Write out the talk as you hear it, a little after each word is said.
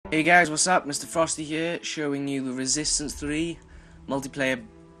Hey guys, what's up? MisterFrossty here, showing you the Resistance 3 multiplayer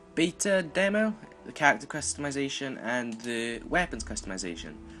beta demo, the character customization and the weapons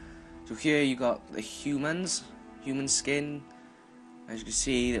customization. So here you got the human skin. As you can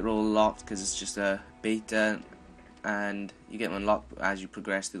see, they're all locked because it's just a beta, and you get them unlocked as you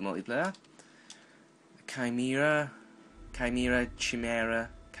progress through the multiplayer. Chimera,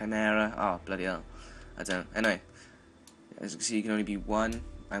 oh bloody hell, I don't know. Anyway, as you can see, you can only be one.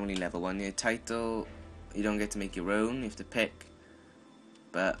 I'm only level 1. Your title, you don't get to make your own, you have to pick,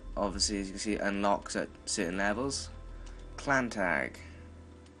 but obviously as you can see it unlocks at certain levels. Clan tag,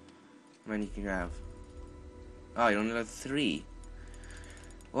 how many can you have? Oh, you only have 3.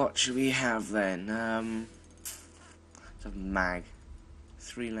 What should we have then? Let's have mag.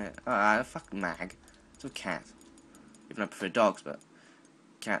 3 fuck mag. It's a cat. Even I prefer dogs, but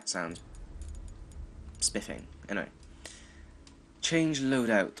cat sounds spiffing. Anyway. Change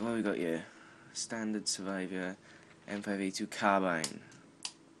loadout. What have we got here? Standard Survivor, M5A2 carbine.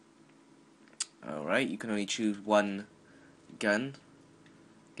 Alright, you can only choose one gun.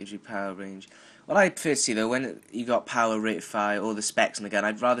 Gives you power range. What I prefer to see though, when you got power, rate of fire, all the specs on the gun,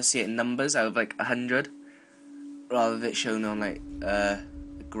 I'd rather see it in numbers out of like 100, rather than it shown on like a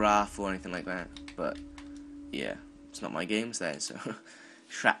graph or anything like that. But yeah, it's not my game, it's there. So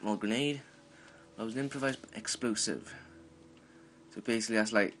shrapnel grenade. That was an improvised explosive. So basically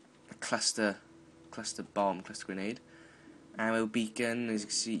that's like a cluster bomb, cluster grenade. Ammo beacon, as you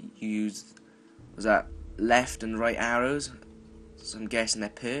can see, you used, was that left and right arrows? So I'm guessing they're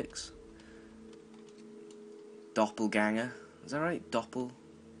perks. Doppelganger, is that right? Doppelganger,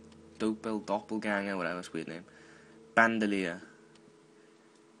 whatever, it's a weird name. Bandolier.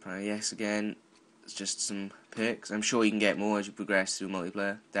 Yes, again, it's just some perks. I'm sure you can get more as you progress through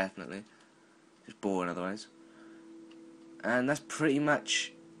multiplayer, definitely. Just boring otherwise. And that's pretty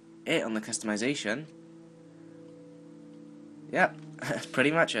much it on the customization. Yep, that's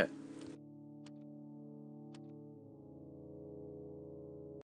pretty much it.